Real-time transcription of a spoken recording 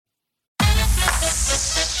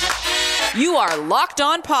You are Locked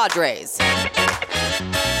On Padres,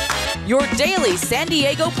 your daily San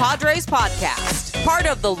Diego Padres podcast. Part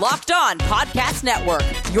of the Locked On Podcast Network,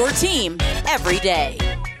 your team every day.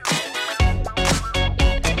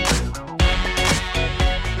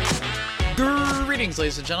 Greetings,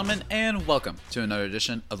 ladies and gentlemen, and welcome to another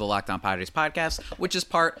edition of the Locked On Padres podcast, which is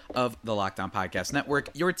part of the Locked On Podcast Network,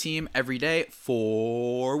 your team every day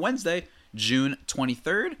for Wednesday, June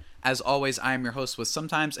 23rd. As always, I am your host with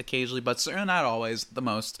sometimes, occasionally, but certainly not always, the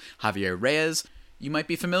most, Javier Reyes. You might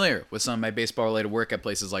be familiar with some of my baseball-related work at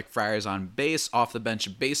places like Friars on Base, Off the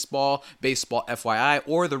Bench Baseball, Baseball FYI,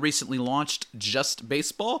 or the recently launched Just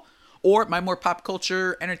Baseball, or my more pop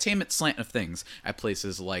culture entertainment slant of things at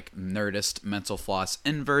places like Nerdist, Mental Floss,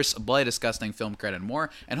 Inverse, Bloody Disgusting, Film Credit, and more,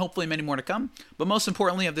 and hopefully many more to come. But most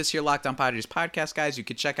importantly of this here Locked On Padres podcast, guys, you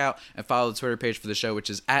can check out and follow the Twitter page for the show, which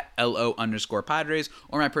is at @LO_Padres,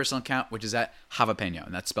 or my personal account, which is at Javapeno,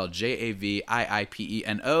 and that's spelled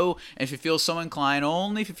JAVIIPENO. And if you feel so inclined,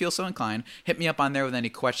 only if you feel so inclined, hit me up on there with any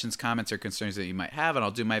questions, comments, or concerns that you might have, and I'll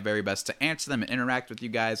do my very best to answer them and interact with you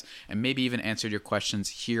guys, and maybe even answer your questions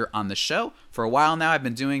here on the show. For a while now, I've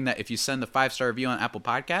been doing that. If you send a 5-star review on Apple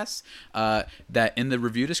Podcasts, that in the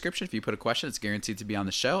review description, if you put a question, it's guaranteed to be on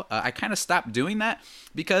the show. I kind of stopped doing that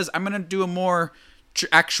because I'm going to do a more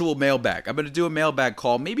actual mailbag. I'm going to do a mailbag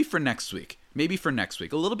call maybe for next week.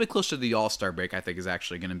 A little bit closer to the All-Star break, I think, is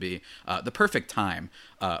actually going to be the perfect time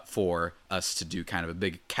for us to do kind of a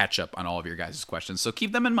big catch-up on all of your guys' questions. So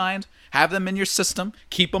keep them in mind, have them in your system,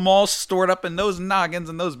 keep them all stored up in those noggins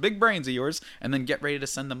and those big brains of yours, and then get ready to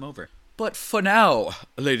send them over. But for now,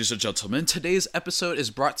 ladies and gentlemen, today's episode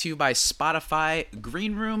is brought to you by Spotify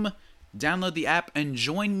Green Room. Download the app and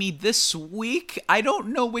join me this week. I don't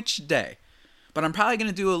know which day, but I'm probably going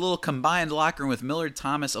to do a little combined locker room with Millard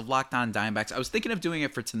Thomas of Locked On Diamondbacks. I was thinking of doing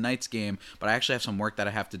it for tonight's game, but I actually have some work that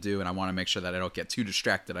I have to do, and I want to make sure that I don't get too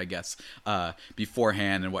distracted, I guess,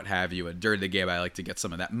 beforehand and what have you. And during the game, I like to get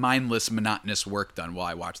some of that mindless, monotonous work done while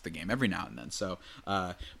I watch the game every now and then. So,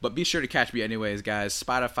 but be sure to catch me anyways, guys.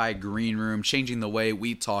 Spotify Green Room, changing the way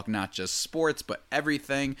we talk, not just sports, but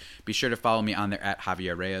everything. Be sure to follow me on there at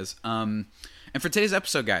Javier Reyes. And for today's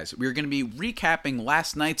episode, guys, we're going to be recapping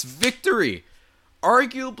last night's victory.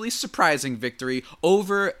 Arguably surprising victory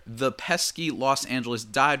over the pesky Los Angeles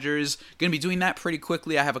Dodgers. Going to be doing that pretty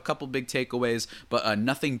quickly. I have a couple big takeaways, but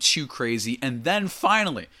nothing too crazy. And then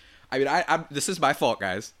finally, I this is my fault,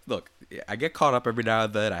 guys. Look, I get caught up every now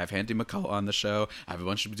and then. I have Andy McCullough on the show. I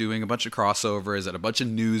have doing a bunch of crossovers and a bunch of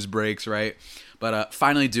news breaks, right? But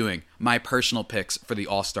finally doing my personal picks for the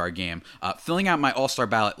All-Star game. Filling out my All-Star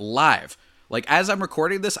ballot live. Like, as I'm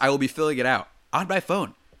recording this, I will be filling it out on my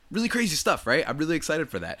phone. Really crazy stuff, right? I'm really excited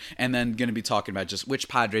for that. And then going to be talking about just which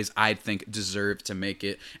Padres I think deserve to make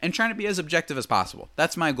it and trying to be as objective as possible.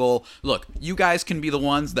 That's my goal. Look, you guys can be the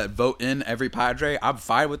ones that vote in every Padre. I'm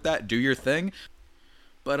fine with that. Do your thing.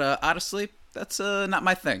 But honestly, that's not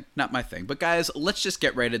my thing. But guys, let's just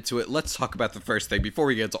get right into it. Let's talk about the first thing before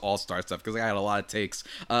we get into All-Star stuff because I got a lot of takes.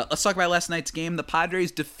 Let's talk about last night's game. The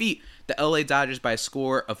Padres defeat the LA Dodgers by a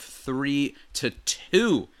score of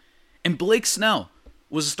 3-2. And Blake Snell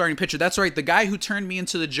was a starting pitcher. That's right, the guy who turned me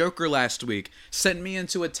into the Joker last week sent me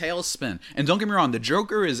into a tailspin. And don't get me wrong, the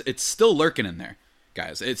Joker it's still lurking in there,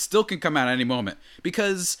 guys. It still can come out at any moment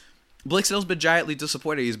because Blake Snell's been giantly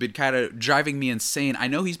disappointed. He's been kind of driving me insane. I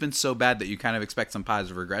know he's been so bad that you kind of expect some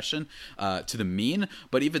positive regression to the mean,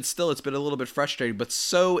 but even still, it's been a little bit frustrating. But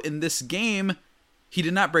so in this game, he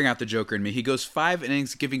did not bring out the Joker in me. He goes 5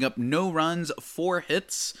 innings, giving up no runs, 4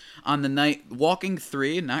 hits on the night, walking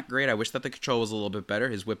 3. Not great. I wish that the control was a little bit better.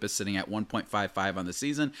 His whip is sitting at 1.55 on the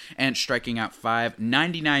season and striking out 5.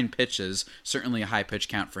 99 pitches, certainly a high pitch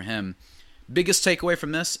count for him. Biggest takeaway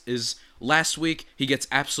from this is last week he gets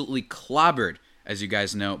absolutely clobbered, as you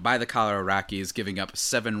guys know, by the Colorado Rockies, giving up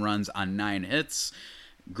 7 runs on 9 hits.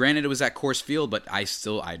 Granted, it was at Coors Field, but I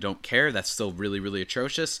don't care. That's still really, really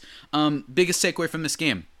atrocious. Biggest takeaway from this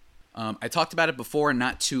game. I talked about it before,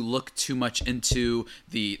 not to look too much into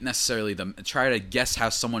try to guess how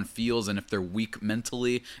someone feels and if they're weak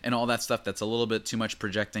mentally and all that stuff. That's a little bit too much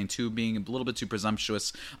projecting, being a little bit too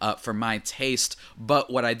presumptuous for my taste.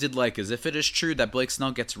 But what I did like is if it is true that Blake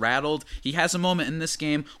Snell gets rattled, he has a moment in this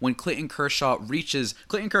game when Clayton Kershaw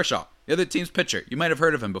The other team's pitcher. You might have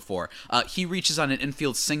heard of him before. He reaches on an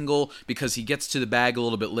infield single because he gets to the bag a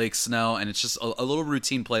little bit late, Snell, and it's just a little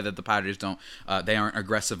routine play that the Padres they aren't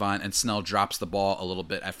aggressive on, and Snell drops the ball a little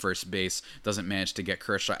bit at first base, doesn't manage to get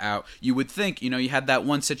Kershaw out. You would think, you had that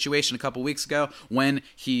one situation a couple weeks ago when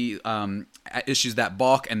he issues that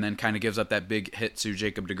balk and then kind of gives up that big hit to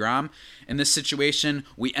Jacob deGrom. In this situation,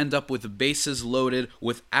 we end up with bases loaded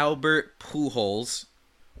with Albert Pujols.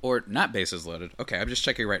 Or not bases loaded. Okay, I'm just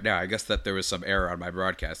checking right now. I guess that there was some error on my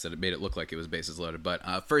broadcast that it made it look like it was bases loaded. But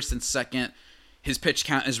first and second, his pitch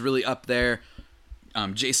count is really up there.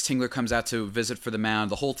 Jace Tingler comes out to visit for the mound.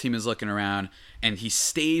 The whole team is looking around, and he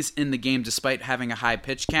stays in the game despite having a high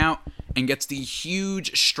pitch count and gets the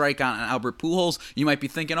huge strike on Albert Pujols. You might be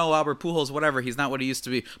thinking, oh, Albert Pujols, whatever. He's not what he used to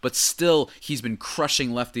be. But still, he's been crushing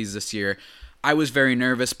lefties this year. I was very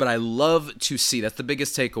nervous, but I love to see. That's the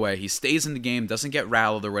biggest takeaway. He stays in the game, doesn't get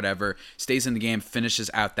rattled or whatever, stays in the game,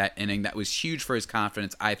 finishes out that inning. That was huge for his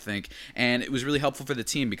confidence, I think, and it was really helpful for the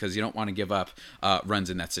team because you don't want to give up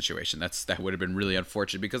runs in that situation. That would have been really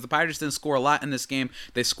unfortunate because the Pirates didn't score a lot in this game.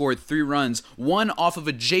 They scored 3 runs, one off of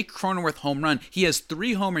a Jake Cronenworth home run. He has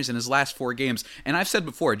 3 homers in his last 4 games, and I've said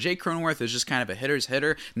before, Jake Cronenworth is just kind of a hitter's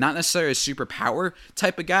hitter, not necessarily a super power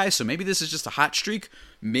type of guy, so maybe this is just a hot streak.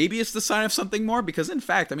 Maybe it's the sign of something more because, in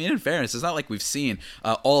fact, in fairness, it's not like we've seen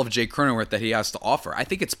all of Jake Cronenworth that he has to offer. I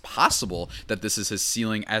think it's possible that this is his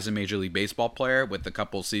ceiling as a Major League Baseball player with a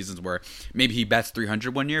couple of seasons where maybe he bats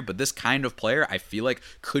 300 one year, but this kind of player I feel like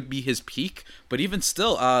could be his peak. But even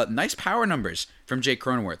still, nice power numbers from Jake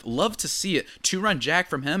Cronenworth. Love to see it. 2-run jack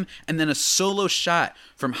from him, and then a solo shot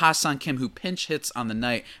from Ha-Seong Kim, who pinch hits on the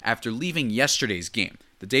night after leaving yesterday's game.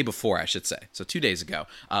 The day before, I should say. So 2 days ago.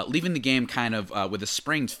 Leaving the game kind of with a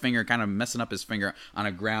sprained finger, kind of messing up his finger on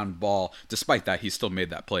a ground ball. Despite that, he still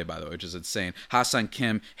made that play, by the way, which is insane. Ha-Seong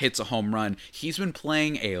Kim hits a home run. He's been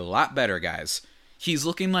playing a lot better, guys. He's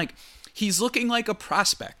looking like a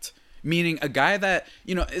prospect. Meaning a guy that,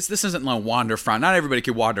 this isn't like Wander Franco. Not everybody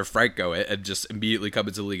can Wander Franco and just immediately come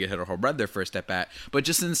into the league and hit a home run their first at bat. But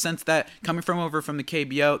just in the sense that coming over from the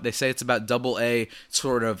KBO, they say it's about AA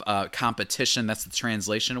sort of competition. That's the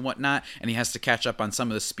translation and whatnot. And he has to catch up on some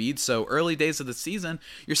of the speed. So early days of the season,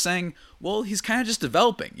 you're saying, well, he's kind of just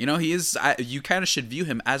developing. He is. You kind of should view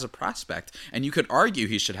him as a prospect. And you could argue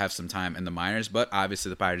he should have some time in the minors. But obviously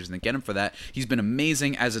the Pirates didn't get him for that. He's been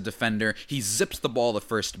amazing as a defender. He zips the ball to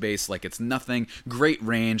first base like it's nothing. Great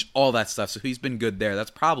range, all that stuff. So he's been good there.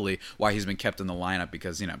 That's probably why he's been kept in the lineup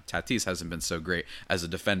because, Tatis hasn't been so great as a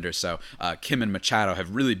defender. So Kim and Machado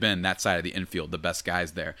have really been that side of the infield, the best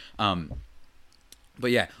guys there. But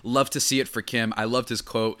yeah, love to see it for Kim. I loved his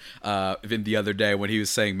quote the other day when he was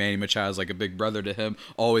saying Manny Machado's like a big brother to him,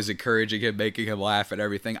 always encouraging him, making him laugh and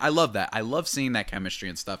everything. I love that. I love seeing that chemistry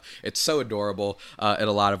and stuff. It's so adorable in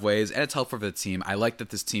a lot of ways, and it's helpful for the team. I like that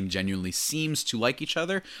this team genuinely seems to like each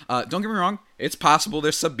other. Don't get me wrong. It's possible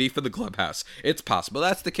there's some beef in the clubhouse. It's possible.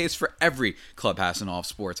 That's the case for every clubhouse in all of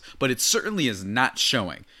sports, but it certainly is not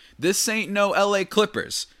showing. This ain't no LA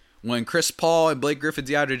Clippers. When Chris Paul and Blake Griffin,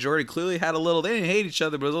 DeAndre Jordan clearly had they didn't hate each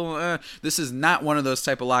other, but this is not one of those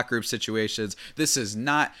type of locker room situations. This is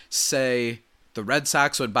not, say, the Red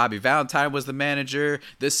Sox when Bobby Valentine was the manager.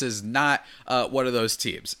 This is not one of those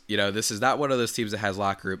teams. This is not one of those teams that has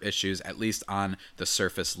locker room issues, at least on the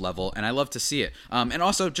surface level, and I love to see it. And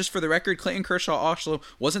also, just for the record, Clayton Kershaw also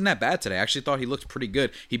wasn't that bad today. I actually thought he looked pretty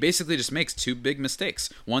good. He basically just makes 2 big mistakes.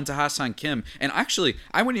 One to Ha-Seong Kim, and actually,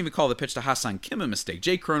 I wouldn't even call the pitch to Ha-Seong Kim a mistake.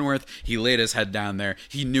 Jake Cronenworth, he laid his head down there.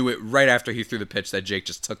 He knew it right after he threw the pitch that Jake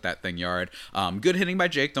just took that thing yard. Good hitting by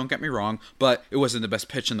Jake, don't get me wrong, but it wasn't the best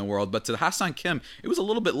pitch in the world. But to Ha-Seong Kim, it was a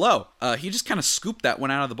little bit low. He just kind of scooped that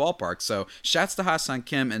one out of the ballpark. So shouts to Ha-Seong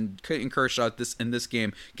Kim, and Clayton Kershaw in this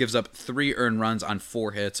game gives up 3 earned runs on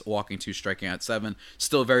 4 hits, walking 2, striking out 7.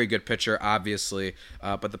 Still a very good pitcher, obviously.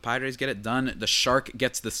 But the Padres get it done. The Shark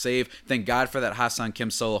gets the save. Thank God for that Ha-Seong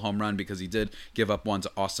Kim solo home run because he did give up one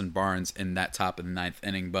to Austin Barnes in that top of the 9th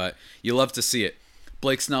inning. But you love to see it.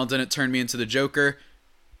 Blake Snell didn't turn me into the Joker.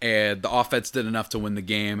 And the offense did enough to win the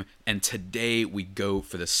game. And today we go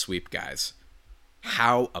for the sweep, guys.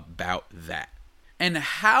 How about that? And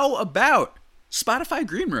how about Spotify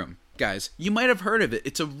Green Room? Guys, you might have heard of it.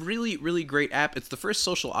 It's a really, really great app. It's the first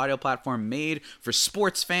social audio platform made for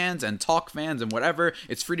sports fans and talk fans and whatever.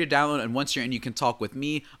 It's free to download, and once you're in, you can talk with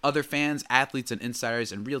me, other fans, athletes, and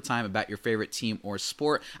insiders in real time about your favorite team or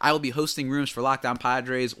sport. I will be hosting rooms for Locked On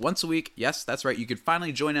Padres once a week. Yes, that's right. You can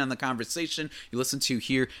finally join in on the conversation you listen to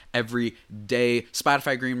here every day.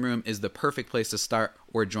 Spotify Green Room is the perfect place to start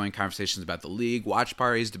or join conversations about the league, watch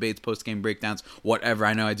parties, debates, post-game breakdowns, whatever.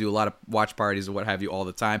 I know I do a lot of watch parties and what have you all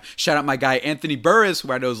the time. Shout out my guy Anthony Burris,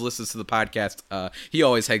 who I know listens to the podcast. He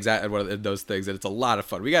always hangs out at one of those things, and it's a lot of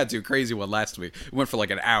fun. We got to do a crazy one last week. We went for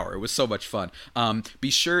like an hour. It was so much fun.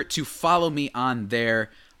 Be sure to follow me on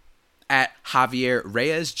there at Javier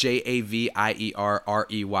Reyes,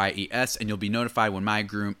 JavierReyes, and you'll be notified when my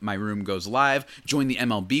room goes live. Join the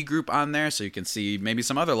MLB group on there so you can see maybe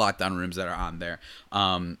some other lockdown rooms that are on there.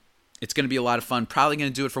 It's going to be a lot of fun. Probably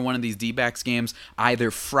going to do it for one of these D-backs games,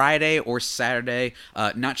 either Friday or Saturday.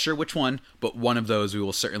 Not sure which one, but one of those we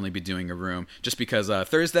will certainly be doing a room. Just because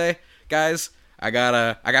Thursday, guys, I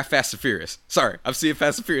got Fast and Furious. Sorry, I'm seeing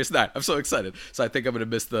Fast and Furious 9. I'm so excited. So I think I'm going to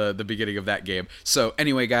miss the beginning of that game. So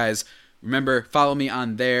anyway, guys, remember, follow me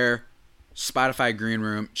on there. Spotify Green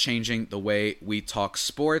Room, changing the way we talk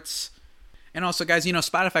sports. And also, guys,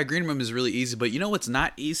 Spotify Green Room is really easy, but you know what's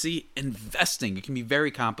not easy? Investing. It can be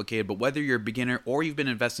very complicated, but whether you're a beginner or you've been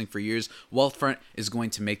investing for years, Wealthfront is going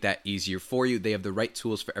to make that easier for you. They have the right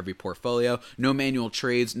tools for every portfolio. No manual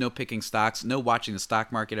trades, no picking stocks, no watching the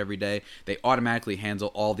stock market every day. They automatically handle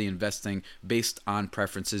all the investing based on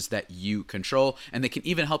preferences that you control, and they can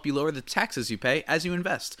even help you lower the taxes you pay as you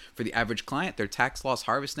invest. For the average client, their tax loss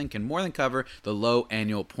harvesting can more than cover the low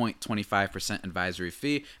annual 0.25% advisory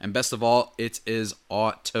fee, and best of all, it is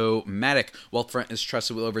automatic. Wealthfront is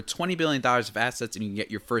trusted with over $20 billion of assets, and you can get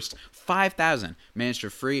your first 5,000 managed for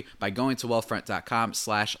free by going to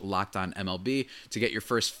wealthfront.com/lockedonmlb to get your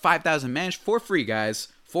first 5,000 managed for free, guys,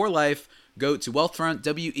 for life. Go to Wealthfront,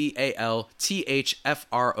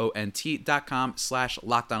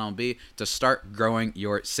 WEALTHRONT.com/lockedonmlb to start growing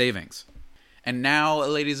your savings. And now,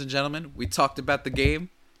 ladies and gentlemen, we talked about the game,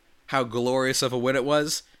 how glorious of a win it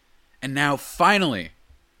was, and now finally,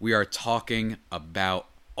 we are talking about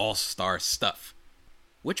all-star stuff.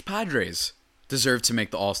 Which Padres deserve to make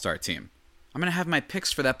the all-star team? I'm going to have my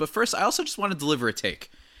picks for that, but first, I also just want to deliver a take.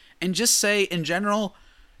 And just say, in general,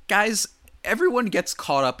 guys, everyone gets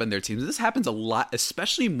caught up in their teams. This happens a lot,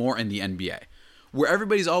 especially more in the NBA, where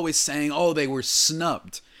everybody's always saying, oh, they were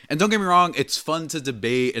snubbed. And don't get me wrong, it's fun to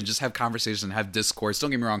debate and just have conversation and have discourse.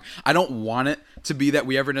 Don't get me wrong, I don't want it to be that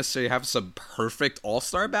we ever necessarily have some perfect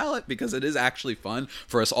all-star ballot, because it is actually fun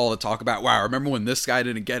for us all to talk about, wow, remember when this guy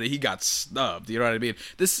didn't get it, he got snubbed, you know what I mean?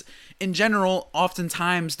 This, in general,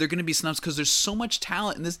 oftentimes, they're going to be snubs because there's so much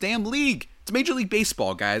talent in this damn league. It's Major League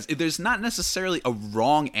Baseball, guys. There's not necessarily a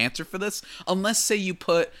wrong answer for this, unless, say, you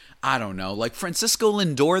put, I don't know, like Francisco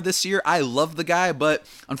Lindor this year. I love the guy, but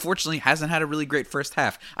unfortunately hasn't had a really great first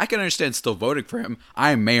half. I can understand still voting for him.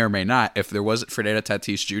 I may or may not. If there wasn't Fernando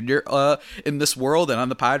Tatis Jr. In this world and on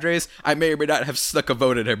the Padres, I may or may not have stuck a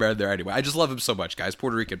vote in him right there anyway. I just love him so much, guys.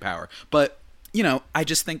 Puerto Rican power. But, I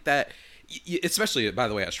just think that, especially, by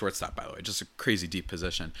the way, at shortstop, by the way, just a crazy deep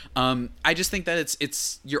position. I just think that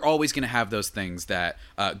it's you're always going to have those things that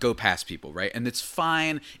go past people, right? And it's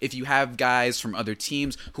fine if you have guys from other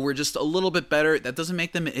teams who are just a little bit better. That doesn't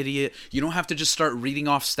make them an idiot. You don't have to just start reading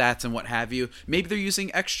off stats and what have you. Maybe they're using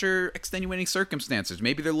extra extenuating circumstances.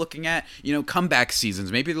 Maybe they're looking at, comeback seasons.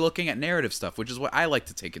 Maybe they're looking at narrative stuff, which is what I like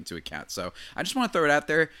to take into account. So I just want to throw it out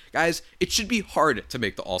there, guys. It should be hard to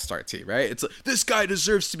make the All-Star team, right? It's like, this guy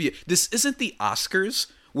deserves to be. This isn't the Oscars,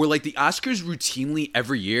 where like the Oscars routinely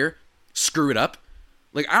every year screw it up.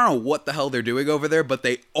 Like, I don't know what the hell they're doing over there, but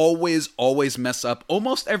they always mess up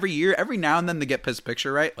almost every year. Every now and then they get Best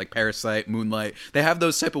Picture right, like Parasite, Moonlight. They have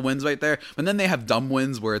those type of wins right there. But then they have dumb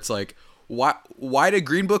wins where it's like, why did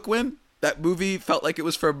Green Book win? That movie felt like it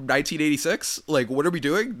was from 1986. Like, what are we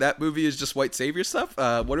doing? That movie is just white savior stuff.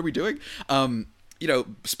 What are we doing?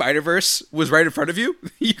 Spider-Verse was right in front of you.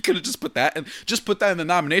 You could have just put that in the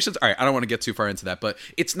nominations. All right, I don't want to get too far into that, but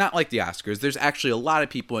it's not like the Oscars. There's actually a lot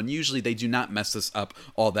of people, and usually they do not mess this up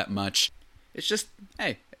all that much. It's just,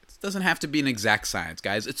 hey, it doesn't have to be an exact science,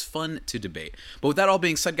 guys. It's fun to debate. But with that all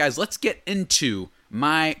being said, guys, let's get into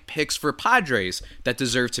my picks for Padres that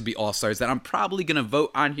deserve to be All-Stars that I'm probably going to vote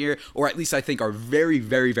on here, or at least I think are very,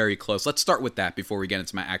 very, very close. Let's start with that before we get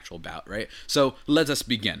into my actual bout, right? So let us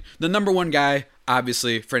begin. The number one guy,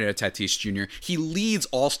 obviously, Fernando Tatis Jr. He leads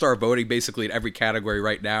All-Star voting basically in every category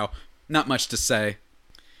right now. Not much to say.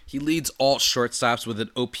 He leads all shortstops with an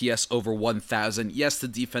OPS over 1,000. Yes, the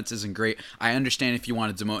defense isn't great. I understand if you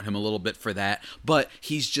want to demote him a little bit for that, but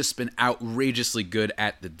he's just been outrageously good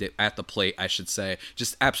at the plate, I should say.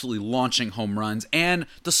 Just absolutely launching home runs and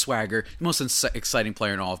the swagger. The most exciting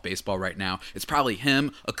player in all of baseball right now. It's probably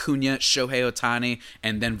him, Acuna, Shohei Ohtani,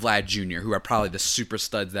 and then Vlad Jr., who are probably the super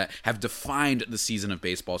studs that have defined the season of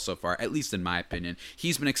baseball so far, at least in my opinion.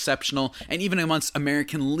 He's been exceptional, and even amongst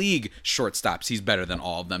American League shortstops, he's better than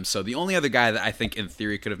all of them. them. So the only other guy that I think in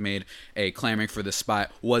theory could have made a clamoring for this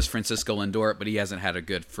spot was Francisco Lindor, but he hasn't had a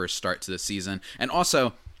good first start to the season. And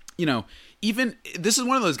also, even this is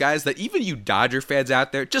one of those guys that even you Dodger fans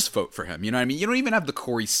out there, just vote for him. You know what I mean? You don't even have the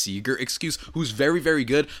Corey Seager excuse, who's very, very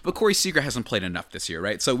good, but Corey Seager hasn't played enough this year,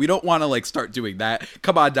 right? So we don't want to start doing that.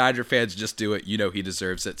 Come on, Dodger fans, just do it. He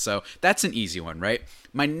deserves it. So that's an easy one, right?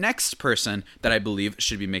 My next person that I believe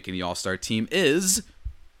should be making the All-Star team is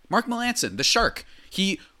Mark Melancon, the Shark.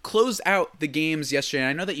 He closed out the games yesterday, and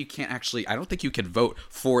I know that you can't I don't think you can vote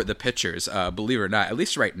for the pitchers, believe it or not, at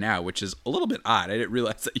least right now, which is a little bit odd. I didn't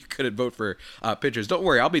realize that you couldn't vote for pitchers. Don't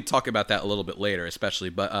worry, I'll be talking about that a little bit later, especially.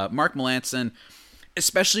 But Mark Melancon,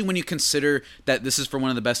 especially when you consider that this is for one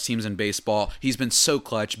of the best teams in baseball. He's been so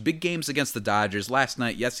clutch. Big games against the Dodgers. Last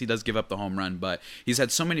night, yes, he does give up the home run, but he's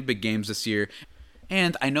had so many big games this year.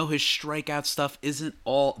 And I know his strikeout stuff isn't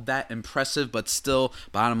all that impressive, but still,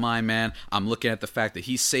 bottom line, man, I'm looking at the fact that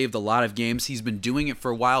he saved a lot of games. He's been doing it for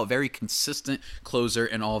a while, very consistent closer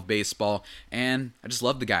in all of baseball, and I just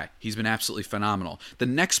love the guy. He's been absolutely phenomenal. The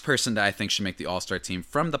next person that I think should make the All-Star team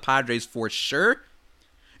from the Padres for sure,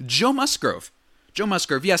 Joe Musgrove. Joe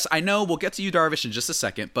Musgrove, yes, I know we'll get to Yu Darvish in just a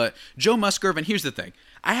second, but Joe Musgrove, and here's the thing.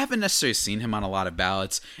 I haven't necessarily seen him on a lot of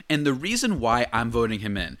ballots, and the reason why I'm voting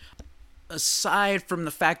him in, aside from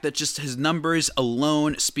the fact that just his numbers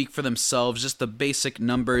alone speak for themselves, just the basic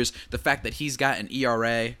numbers, the fact that he's got an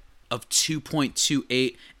ERA of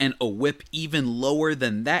 2.28 and a whip even lower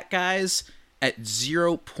than that guy's at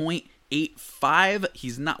 0.85.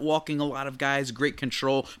 He's not walking a lot of guys, great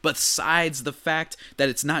control, besides the fact that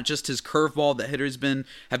it's not just his curveball that hitters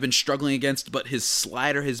have been struggling against, but his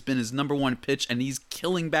slider has been his number one pitch, and he's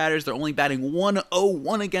killing batters. They're only batting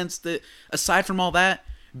 101 against it. Aside from all that,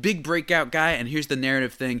 big breakout guy, and here's the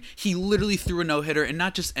narrative thing. He literally threw a no-hitter, and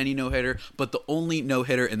not just any no-hitter, but the only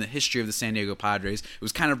no-hitter in the history of the San Diego Padres. It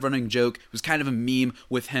was kind of a running joke. It was kind of a meme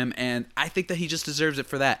with him, and I think that he just deserves it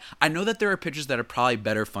for that. I know that there are pitchers that are probably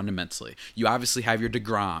better fundamentally. You obviously have your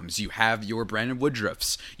DeGroms. You have your Brandon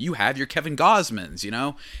Woodruffs. You have your Kevin Gausmans,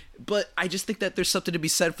 But I just think that there's something to be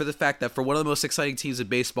said for the fact that for one of the most exciting teams in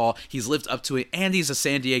baseball, he's lived up to it, and he's a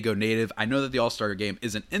San Diego native. I know that the All-Star game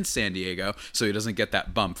isn't in San Diego, so he doesn't get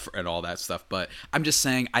that bump and all that stuff, but I'm just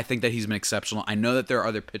saying I think that he's been exceptional. I know that there are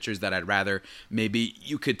other pitchers that I'd rather maybe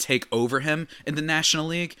you could take over him in the National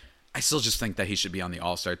League. I still just think that he should be on the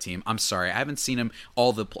All-Star team. I'm sorry, I haven't seen him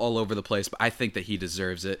all over the place, but I think that he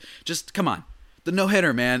deserves it. Just come on. The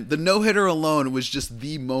no-hitter, man. The no-hitter alone was just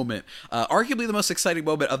the moment. Arguably the most exciting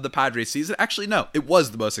moment of the Padres season. Actually, no. It was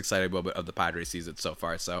the most exciting moment of the Padres season so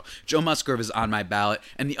far. So, Joe Musgrove is on my ballot.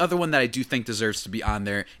 And the other one that I do think deserves to be on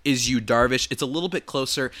there is Yu Darvish. It's a little bit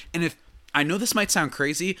closer. And I know this might sound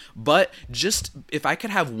crazy, but just if I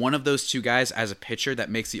could have one of those two guys as a pitcher that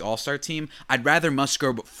makes the All-Star team, I'd rather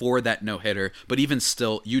Musgrove for that no-hitter. But even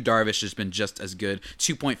still, Yu Darvish has been just as good.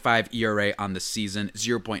 2.5 ERA on the season,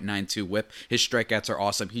 0.92 whip. His strikeouts are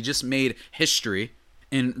awesome. He just made history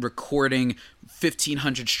in recording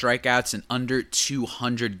 1,500 strikeouts in under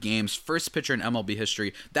 200 games. First pitcher in MLB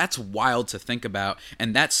history. That's wild to think about.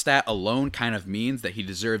 And that stat alone kind of means that he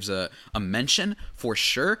deserves a mention for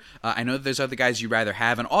sure. I know that there's other guys you'd rather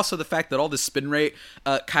have. And also the fact that all the spin rate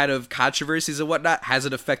kind of controversies and whatnot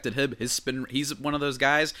hasn't affected him. He's one of those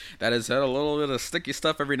guys that has had a little bit of sticky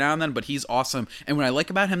stuff every now and then, but he's awesome. And what I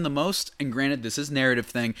like about him the most, and granted this is narrative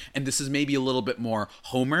thing, and this is maybe a little bit more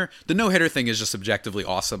homer, the no-hitter thing is just objectively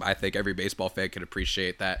awesome. I think every baseball fan could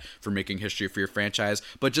appreciate that for making history for your franchise.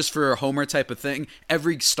 But just for a homer type of thing,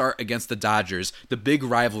 every start against the Dodgers, the big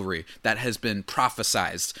rivalry that has been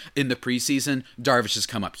prophesized in the preseason, Darvish has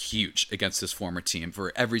come up huge against his former team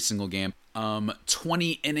for every single game.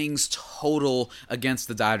 20 innings total against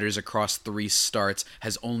the Dodgers across 3 starts,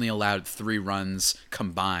 has only allowed 3 runs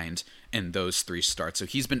combined in those 3 starts. So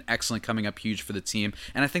he's been excellent, coming up huge for the team,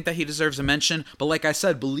 and I think that he deserves a mention. But like I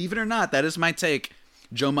said, believe it or not, that is my take.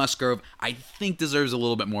 Joe Musgrove, I think, deserves a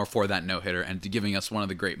little bit more for that no-hitter and giving us one of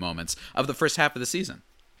the great moments of the first half of the season.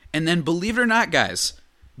 And then, believe it or not, guys,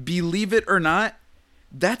 believe it or not,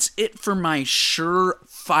 that's it for my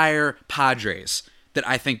surefire Padres that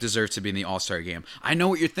I think deserve to be in the All-Star game. I know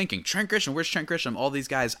what you're thinking. Trent Grisham, where's Trent Grisham? All these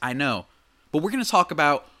guys, I know. But we're going to talk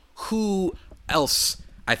about who else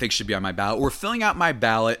I think should be on my ballot. We're filling out my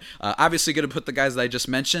ballot. Obviously going to put the guys that I just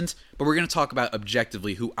mentioned, but we're going to talk about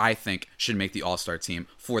objectively who I think should make the All-Star team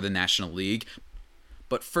for the National League.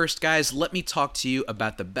 But first, guys, let me talk to you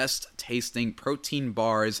about the best tasting protein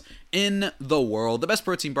bars in the world. The best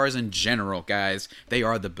protein bars in general, guys. They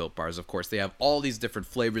are the Built Bars, of course. They have all these different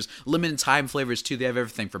flavors, limited time flavors too. They have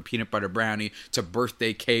everything from peanut butter brownie to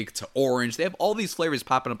birthday cake to orange. They have all these flavors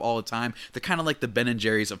popping up all the time. They're kind of like the Ben &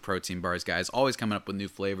 Jerry's of protein bars, guys. Always coming up with new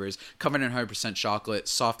flavors, covered in 100% chocolate,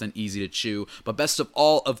 soft and easy to chew. But best of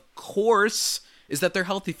all, of course, is that they're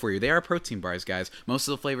healthy for you. They are protein bars, guys. Most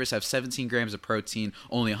of the flavors have 17 grams of protein,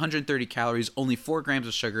 only 130 calories, only 4 grams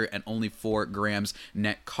of sugar, and only 4 grams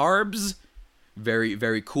net carbs. Very,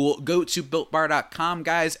 very cool. Go to BuiltBar.com,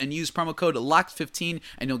 guys, and use promo code LOCKED15,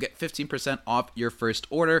 and you'll get 15% off your first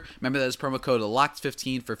order. Remember, that is promo code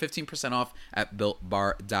LOCKED15 for 15% off at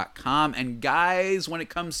BuiltBar.com. And, guys, when it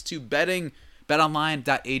comes to betting,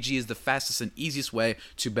 BetOnline.ag is the fastest and easiest way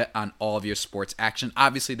to bet on all of your sports action.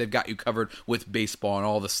 Obviously, they've got you covered with baseball and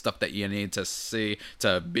all the stuff that you need to see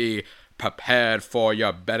to be prepared for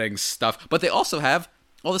your betting stuff. But they also have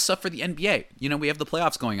all the stuff for the NBA. You know, we have the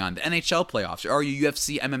playoffs going on, the NHL playoffs, or your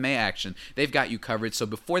UFC MMA action. They've got you covered. So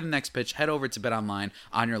before the next pitch, head over to BetOnline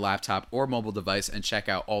on your laptop or mobile device and check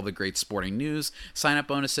out all the great sporting news, sign-up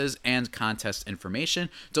bonuses, and contest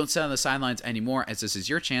information. Don't sit on the sidelines anymore, as this is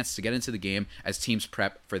your chance to get into the game as teams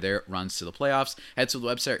prep for their runs to the playoffs. Head to the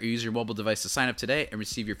website or use your mobile device to sign up today and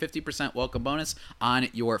receive your 50% welcome bonus on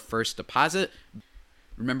your first deposit.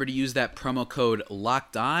 Remember to use that promo code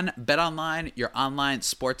LOCKEDON. BetOnline, your online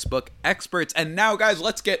sportsbook experts. And now, guys,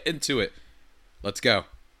 let's get into it. Let's go.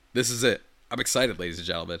 This is it. I'm excited, ladies and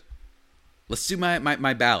gentlemen. Let's do my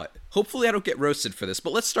ballot. Hopefully I don't get roasted for this,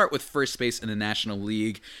 but let's start with first base in the National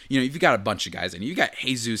League. You know, you've got a bunch of guys in. You've got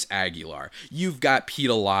Jesus Aguilar. You've got Pete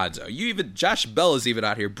Alonso. Josh Bell is even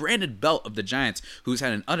out here. Brandon Belt of the Giants, who's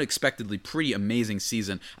had an unexpectedly pretty amazing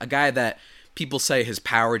season. A guy that people say his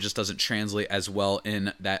power just doesn't translate as well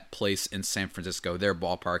in that place in San Francisco, their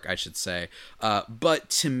ballpark, I should say. But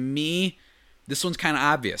to me, this one's kind of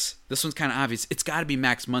obvious. It's got to be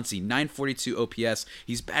Max Muncy, 942 OPS.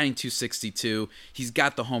 He's batting .262. He's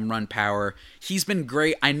got the home run power. He's been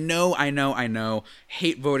great. I know.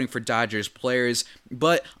 Hate voting for Dodgers players,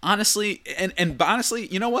 but honestly, honestly,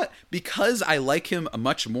 you know what? Because I like him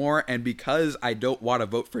much more, and because I don't want to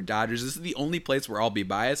vote for Dodgers, this is the only place where I'll be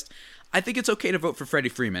biased. I think it's okay to vote for Freddie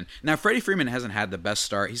Freeman. Now, Freddie Freeman hasn't had the best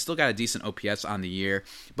start. He's still got a decent OPS on the year,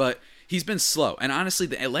 but he's been slow. And honestly,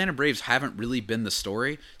 the Atlanta Braves haven't really been the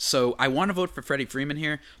story. So I want to vote for Freddie Freeman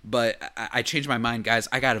here, but I changed my mind, guys.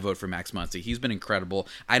 I got to vote for Max Muncy. He's been incredible.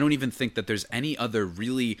 I don't even think that there's any other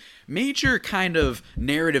really major kind of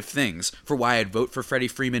narrative things for why I'd vote for Freddie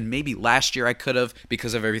Freeman. Maybe last year I could have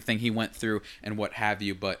because of everything he went through and what have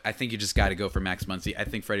you, but I think you just got to go for Max Muncy. I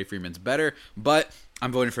think Freddie Freeman's better, but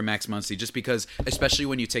I'm voting for Max Muncy just because, especially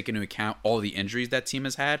when you take into account all the injuries that team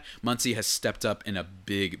has had, Muncy has stepped up in a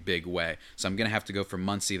big, big way. So I'm going to have to go for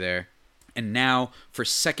Muncy there. And now for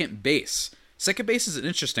second base. Second base is an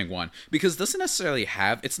interesting one because it doesn't necessarily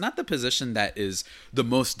it's not the position that is the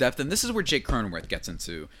most depth, and this is where Jake Cronenworth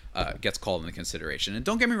gets called into consideration. And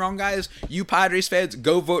don't get me wrong, guys, you Padres fans,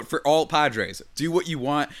 go vote for all Padres. Do what you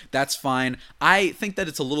want, that's fine. I think that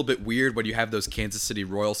it's a little bit weird when you have those Kansas City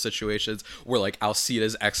Royals situations where like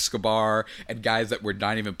Alcides Escobar and guys that were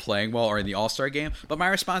not even playing well are in the All-Star game. But my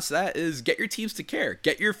response to that is get your teams to care.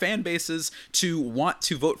 Get your fan bases to want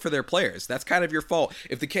to vote for their players. That's kind of your fault.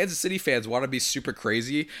 If the Kansas City fans want to be super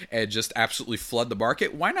crazy and just absolutely flood the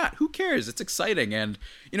market, why not? Who cares? It's exciting, and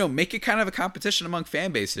make it kind of a competition among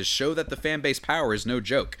fan bases. Show that the fan base power is no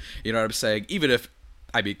joke. You know what I'm saying? Even if,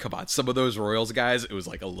 I mean, come on, some of those Royals guys, it was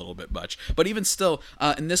like a little bit much. But even still,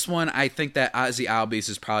 in this one, I think that Ozzie Albies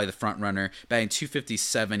is probably the front runner, batting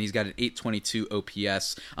 .257. He's got an .822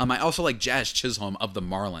 OPS. I also like Jazz Chisholm of the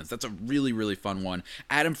Marlins. That's a really, really fun one.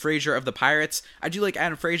 Adam Frazier of the Pirates. I do like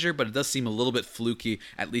Adam Frazier, but it does seem a little bit fluky,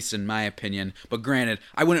 at least in my opinion. But granted,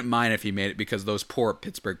 I wouldn't mind if he made it because those poor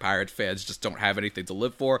Pittsburgh Pirates fans just don't have anything to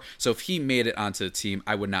live for. So if he made it onto the team,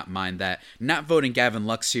 I would not mind that. Not voting Gavin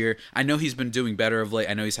Lux here. I know he's been doing better of late.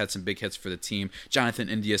 I know he's had some big hits for the team. Jonathan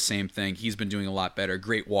India, same thing. He's been doing a lot better.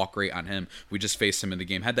 Great walk rate on him. We just faced him in the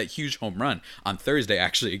game. Had that huge home run on Thursday,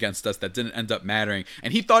 actually, against us that didn't end up mattering.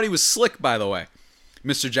 And he thought he was slick, by the way,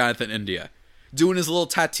 Mr. Jonathan India. Doing his little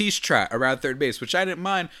Tatis trot around third base, which I didn't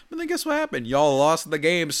mind. But then guess what happened? Y'all lost the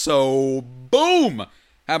game, so boom!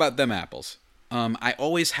 How about them apples? I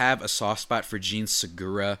always have a soft spot for Jean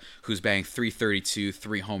Segura, who's batting .332,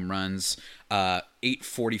 3 home runs.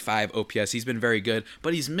 845 OPS. He's been very good,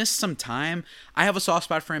 but he's missed some time. I have a soft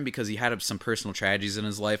spot for him because he had some personal tragedies in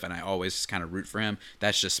his life, and I always just kind of root for him.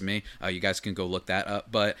 That's just me. You guys can go look that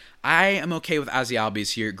up. But I am okay with Ozzie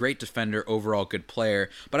Albies here. Great defender, overall good player.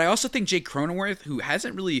 But I also think Jake Cronenworth,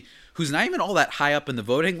 who's not even all that high up in the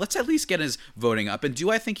voting, let's at least get his voting up. And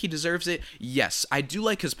do I think he deserves it? Yes. I do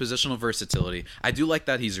like his positional versatility. I do like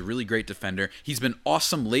that he's a really great defender. He's been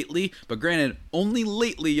awesome lately, but granted, only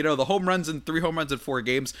lately, the home runs and 3 home runs in 4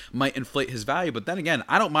 games might inflate his value. But then again,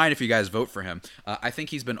 I don't mind if you guys vote for him. I think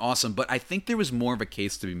he's been awesome, but I think there was more of a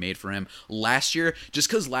case to be made for him last year, just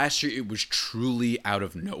because last year it was truly out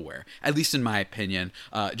of nowhere, at least in my opinion.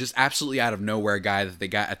 Just absolutely out of nowhere guy that they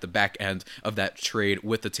got at the back end of that trade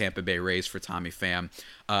with the Tampa Bay Rays for Tommy Pham.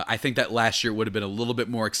 I think that last year would have been a little bit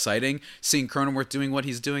more exciting, seeing Cronenworth doing what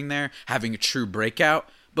he's doing there, having a true breakout.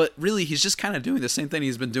 But really, he's just kind of doing the same thing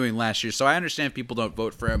he's been doing last year. So I understand people don't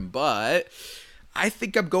vote for him, but I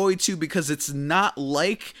think I'm going to, because it's not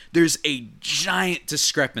like there's a giant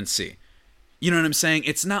discrepancy. You know what I'm saying?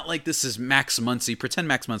 It's not like this is Max Muncy. Pretend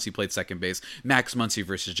Max Muncy played second base. Max Muncy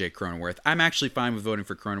versus Jake Cronenworth. I'm actually fine with voting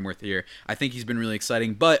for Cronenworth here. I think he's been really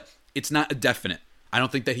exciting, but it's not a definite. I don't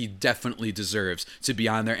think that he definitely deserves to be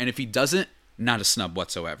on there. And if he doesn't, not a snub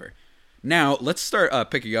whatsoever. Now, let's start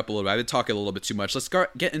picking up a little bit. I've been talking a little bit too much. Let's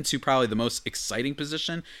get into probably the most exciting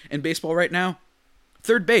position in baseball right now.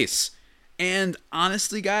 Third base. And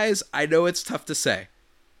honestly, guys, I know it's tough to say.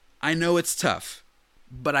 I know it's tough.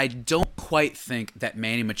 But I don't quite think that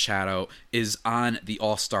Manny Machado is on the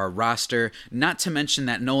All-Star roster. Not to mention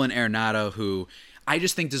that Nolan Arenado, who I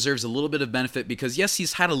just think deserves a little bit of benefit because, yes,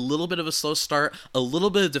 he's had a little bit of a slow start, a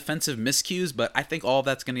little bit of defensive miscues, but I think all of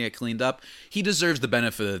that's going to get cleaned up. He deserves the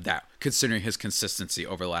benefit of the doubt, considering his consistency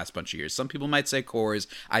over the last bunch of years. Some people might say Coors.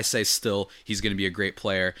 I say still he's going to be a great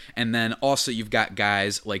player. And then also you've got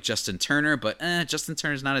guys like Justin Turner, but Justin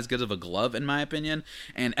Turner's not as good of a glove, in my opinion.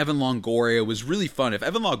 And Evan Longoria was really fun. If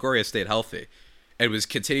Evan Longoria stayed healthy and was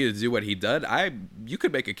continuing to do what he did, you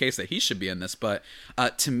could make a case that he should be in this. But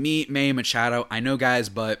to me, Manny Machado, I know, guys,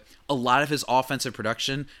 but a lot of his offensive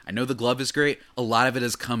production, I know the glove is great, a lot of it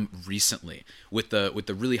has come recently with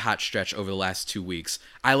the really hot stretch over the last 2 weeks.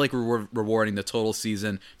 I like rewarding the total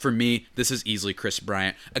season. For me, this is easily Chris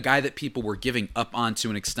Bryant, a guy that people were giving up on to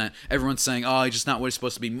an extent. Everyone's saying, he's just not what he's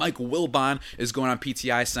supposed to be. Mike Wilbon is going on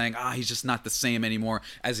PTI saying, he's just not the same anymore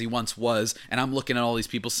as he once was. And I'm looking at all these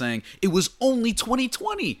people saying, it was only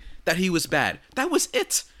 2020 that he was bad. That was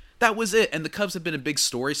it. That was it. And the Cubs have been a big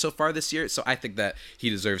story so far this year, so I think that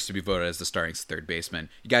he deserves to be voted as the starting third baseman.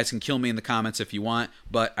 You guys can kill me in the comments if you want,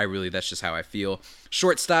 but that's just how I feel.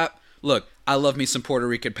 Shortstop, look, I love me some Puerto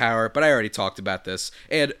Rican power, but I already talked about this.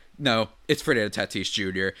 And no, it's Fernando Tatis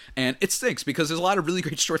Jr., and it stinks because there's a lot of really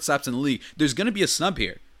great shortstops in the league. There's going to be a snub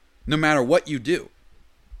here, no matter what you do.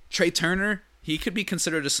 Trey Turner, he could be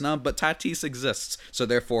considered a snub, but Tatis exists, so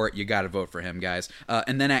therefore you got to vote for him, guys.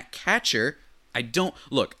 And then at catcher,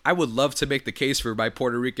 I would love to make the case for my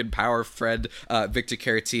Puerto Rican power friend, Victor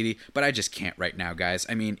Caratini, but I just can't right now, guys.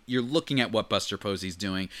 I mean, you're looking at what Buster Posey's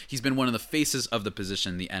doing. He's been one of the faces of the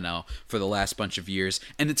position in the NL for the last bunch of years,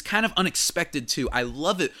 and it's kind of unexpected, too. I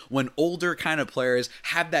love it when older kind of players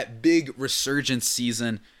have that big resurgence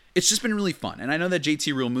season. It's just been really fun. And I know that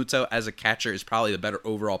JT Realmuto as a catcher is probably the better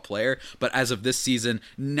overall player, but as of this season,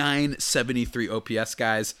 973 OPS,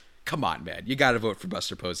 guys. Come on, man. You got to vote for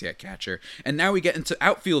Buster Posey at catcher. And now we get into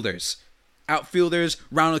outfielders. Outfielders,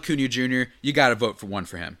 Ronald Acuna Jr., you got to vote for one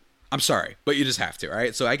for him. I'm sorry, but you just have to, all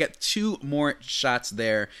right? So I got 2 more shots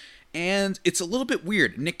there. And it's a little bit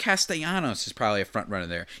weird. Nick Castellanos is probably a front runner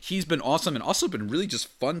there. He's been awesome and also been really just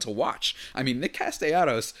fun to watch. I mean, Nick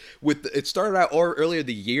Castellanos, it started out earlier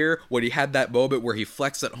the year when he had that moment where he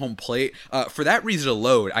flexed at home plate. For that reason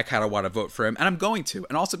alone, I kind of want to vote for him, and I'm going to.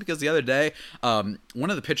 And also because the other day, one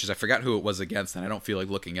of the pitchers, I forgot who it was against, and I don't feel like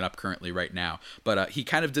looking it up currently right now, but he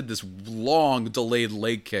kind of did this long delayed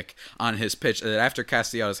leg kick on his pitch, and then after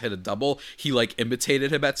Castellanos hit a double, he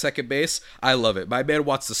imitated him at second base. I love it. My man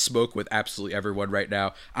wants to smoke with absolutely everyone right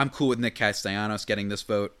now. I'm cool with Nick Castellanos getting this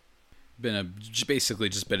vote. Basically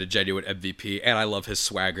just been a genuine MVP, and I love his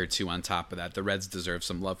swagger too on top of that. The Reds deserve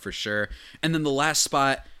some love for sure. And then the last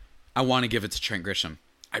spot, I want to give it to Trent Grisham.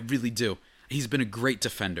 I really do. He's been a great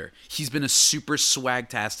defender. He's been a super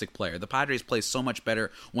swagtastic player. The Padres play so much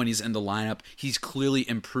better when he's in the lineup. He's clearly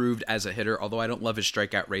improved as a hitter, although I don't love his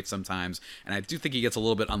strikeout rate sometimes. And I do think he gets a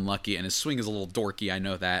little bit unlucky, and his swing is a little dorky, I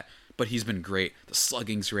know that. But he's been great. The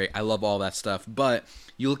slugging's great. I love all that stuff. But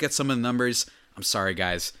you look at some of the numbers. I'm sorry,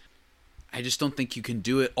 guys. I just don't think you can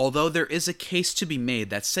do it. Although there is a case to be made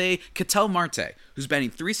that, say, Ketel Marte, who's batting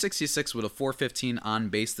 .366 with a .415 on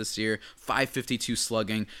base this year, .552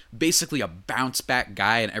 slugging, basically a bounce back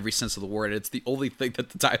guy in every sense of the word. It's the only thing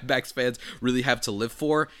that the Diamondbacks fans really have to live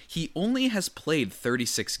for. He only has played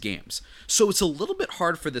 36 games, so it's a little bit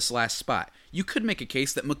hard for this last spot. You could make a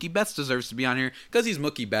case that Mookie Betts deserves to be on here because he's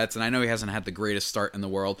Mookie Betts, and I know he hasn't had the greatest start in the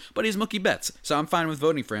world, but he's Mookie Betts, so I'm fine with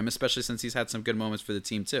voting for him, especially since he's had some good moments for the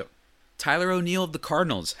team too. Tyler O'Neill of the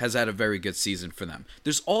Cardinals has had a very good season for them.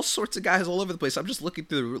 There's all sorts of guys all over the place. I'm just looking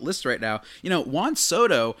through the list right now. Juan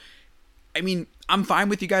Soto, I mean, I'm fine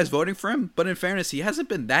with you guys voting for him, but in fairness, he hasn't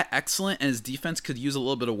been that excellent, and his defense could use a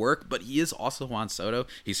little bit of work, but he is also Juan Soto.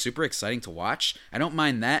 He's super exciting to watch. I don't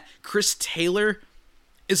mind that. Chris Taylor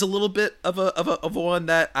is a little bit of a one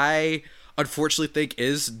that I unfortunately think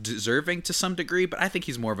is deserving to some degree, but I think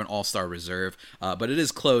he's more of an all-star reserve, but it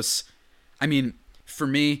is close. I mean, for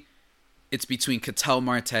me, it's between Ketel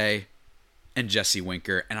Marte and Jesse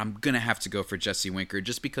Winker, and I'm going to have to go for Jesse Winker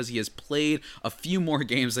just because he has played a few more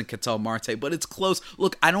games than Ketel Marte, but it's close.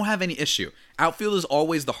 Look, I don't have any issue. Outfield is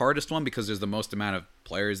always the hardest one because there's the most amount of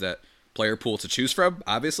player pool to choose from,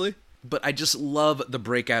 obviously. But I just love the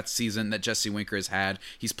breakout season that Jesse Winker has had.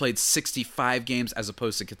 He's played 65 games as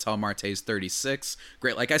opposed to Ketel Marte's 36.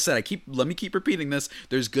 Great. Like I said, let me keep repeating this.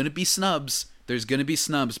 There's going to be snubs.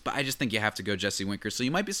 But I just think you have to go Jesse Winker. So you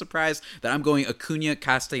might be surprised that I'm going Acuna,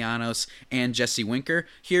 Castellanos, and Jesse Winker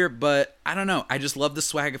here, but I don't know. I just love the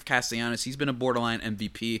swag of Castellanos. He's been a borderline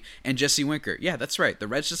MVP, and Jesse Winker. Yeah, that's right. The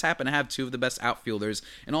Reds just happen to have two of the best outfielders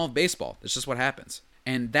in all of baseball. That's just what happens.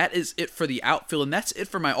 And that is it for the outfield, and that's it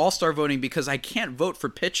for my all-star voting because I can't vote for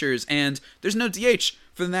pitchers, and there's no DH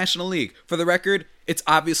for the National League. For the record, it's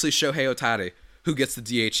obviously Shohei Ohtani who gets the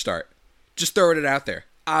DH start. Just throwing it out there.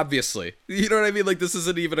 Obviously. You know what I mean? Like, this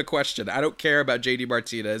isn't even a question. I don't care about JD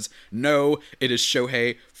Martinez. No, it is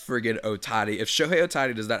Shohei friggin' Ohtani. If Shohei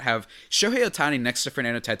Ohtani does not have... Shohei Ohtani next to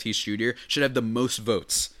Fernando Tatis Jr. should have the most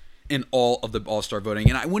votes in all of the All-Star voting.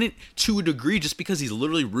 And I wouldn't, to a degree, just because he's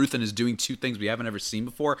literally Ruth and is doing two things we haven't ever seen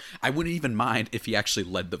before, I wouldn't even mind if he actually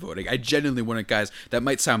led the voting. I genuinely wouldn't, guys. That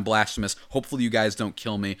might sound blasphemous. Hopefully you guys don't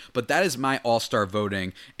kill me. But that is my All-Star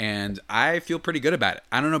voting, and I feel pretty good about it.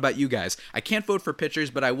 I don't know about you guys. I can't vote for pitchers,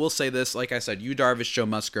 but I will say this. Like I said, Yu Darvish, Joe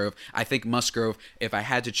Musgrove. I think Musgrove, if I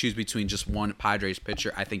had to choose between just one Padres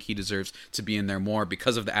pitcher, I think he deserves to be in there more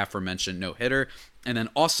because of the aforementioned no-hitter. And then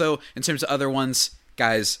also, in terms of other ones,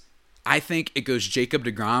 guys, I think it goes Jacob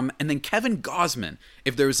deGrom and then Kevin Gausman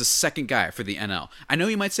if there was a second guy for the NL. I know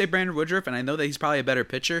you might say Brandon Woodruff, and I know that he's probably a better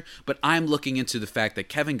pitcher, but I'm looking into the fact that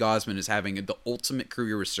Kevin Gausman is having the ultimate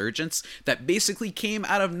career resurgence that basically came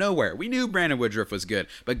out of nowhere. We knew Brandon Woodruff was good,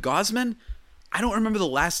 but Gausman, I don't remember the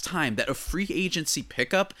last time that a free agency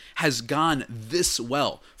pickup has gone this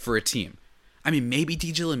well for a team. I mean, maybe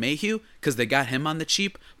DJ LeMahieu, because they got him on the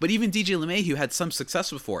cheap, but even DJ LeMahieu had some success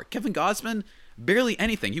before. Kevin Gausman, barely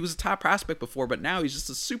anything. He was a top prospect before, but now he's just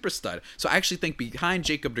a super stud. So I actually think behind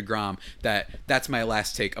Jacob deGrom, that's my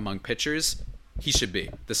last take among pitchers. He should be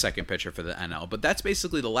the second pitcher for the NL. But that's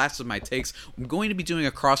basically the last of my takes. I'm going to be doing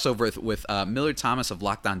a crossover with Millard Thomas of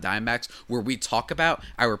Locked On Diamondbacks, where we talk about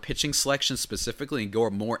our pitching selection specifically and go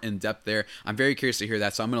more in depth there. I'm very curious to hear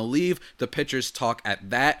that. So I'm going to leave the pitchers talk at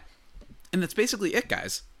that. And that's basically it,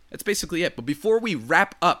 guys. That's basically it. But before we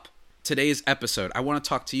wrap up today's episode, I want to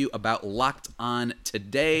talk to you about Locked On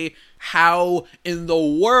Today. How in the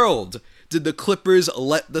world did the Clippers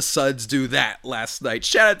let the Suns do that last night?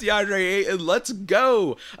 Shout out to DeAndre Ayton. Let's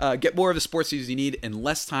go. Get more of the sports news you need in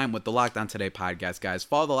less time with the Locked On Today podcast, guys.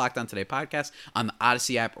 Follow the Locked On Today podcast on the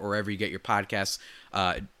Odyssey app or wherever you get your podcasts.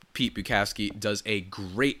 Pete Bukowski does a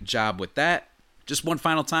great job with that. Just one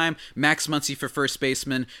final time, Max Muncy for first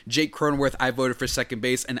baseman, Jake Cronenworth I voted for second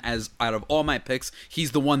base, and as out of all my picks,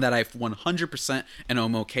 he's the one that I 100% and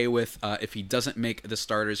I'm okay with if he doesn't make the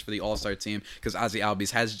starters for the All-Star team, because Ozzy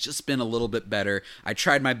Albies has just been a little bit better. I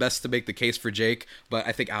tried my best to make the case for Jake, but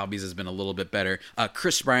I think Albies has been a little bit better.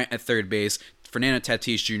 Chris Bryant at third base, Fernando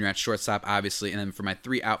Tatis Jr. at shortstop, obviously, and then for my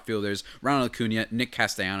three outfielders, Ronald Acuna, Nick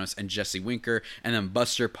Castellanos, and Jesse Winker, and then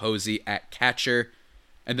Buster Posey at catcher.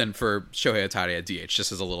 And then for Shohei Ohtani at DH,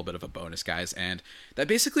 just as a little bit of a bonus, guys. And that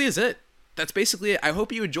basically is it. That's basically it. I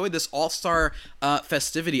hope you enjoyed this All-Star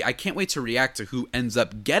festivity. I can't wait to react to who ends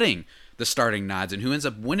up getting the starting nods and who ends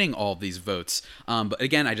up winning all of these votes. But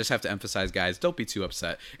again, I just have to emphasize, guys, don't be too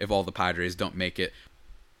upset if all the Padres don't make it.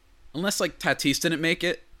 Unless, like, Tatis didn't make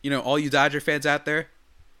it. You know, all you Dodger fans out there.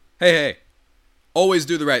 Hey, always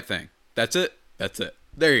do the right thing. That's it.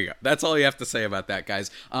 There you go. That's all you have to say about that,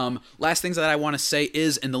 guys. Last things that I want to say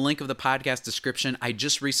is in the link of the podcast description, I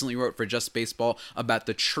just recently wrote for Just Baseball about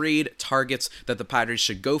the trade targets that the Padres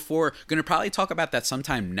should go for. Going to probably talk about that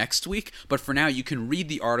sometime next week, but for now, you can read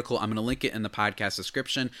the article. I'm going to link it in the podcast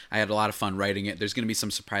description. I had a lot of fun writing it. There's going to be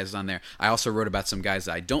some surprises on there. I also wrote about some guys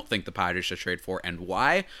that I don't think the Padres should trade for and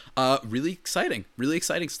why. Really exciting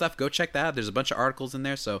stuff. Go check that out. There's a bunch of articles in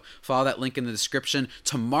there, so follow that link in the description.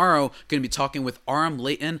 Tomorrow, going to be talking with Aram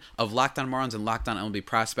Layton of Locked On Marlins and Locked On MLB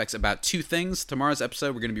Prospects about two things. Tomorrow's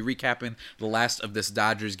episode, we're going to be recapping the last of this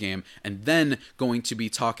Dodgers game, and then going to be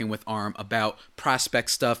talking with Aram about prospect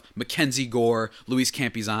stuff, Mackenzie Gore, Luis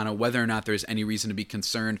Campusano, whether or not there's any reason to be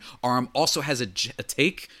concerned. Aram also has a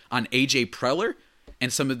take on AJ Preller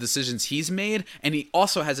and some of the decisions he's made, and he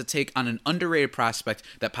also has a take on an underrated prospect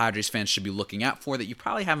that Padres fans should be looking out for that you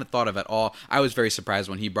probably haven't thought of at all. I was very surprised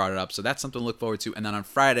when he brought it up, so that's something to look forward to. And then on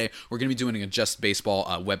Friday, we're going to be doing a Just Baseball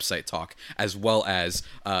website talk, as well as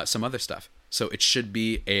some other stuff. So it should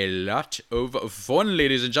be a lot of fun,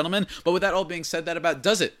 ladies and gentlemen. But with that all being said, that about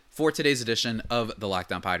does it for today's edition of the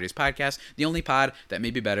Locked On Padres podcast, the only pod that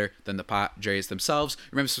may be better than the Padres themselves.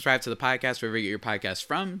 Remember to subscribe to the podcast wherever you get your podcasts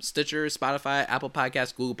from: Stitcher, Spotify, Apple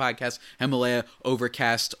Podcasts, Google Podcasts, Himalaya,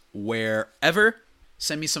 Overcast, wherever.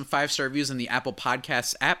 Send me some 5-star reviews in the Apple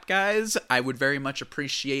Podcasts app, guys. I would very much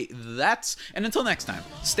appreciate that. And until next time,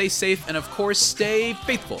 stay safe and, of course, stay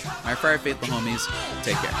faithful. My Friar Faithful homies,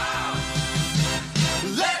 take care.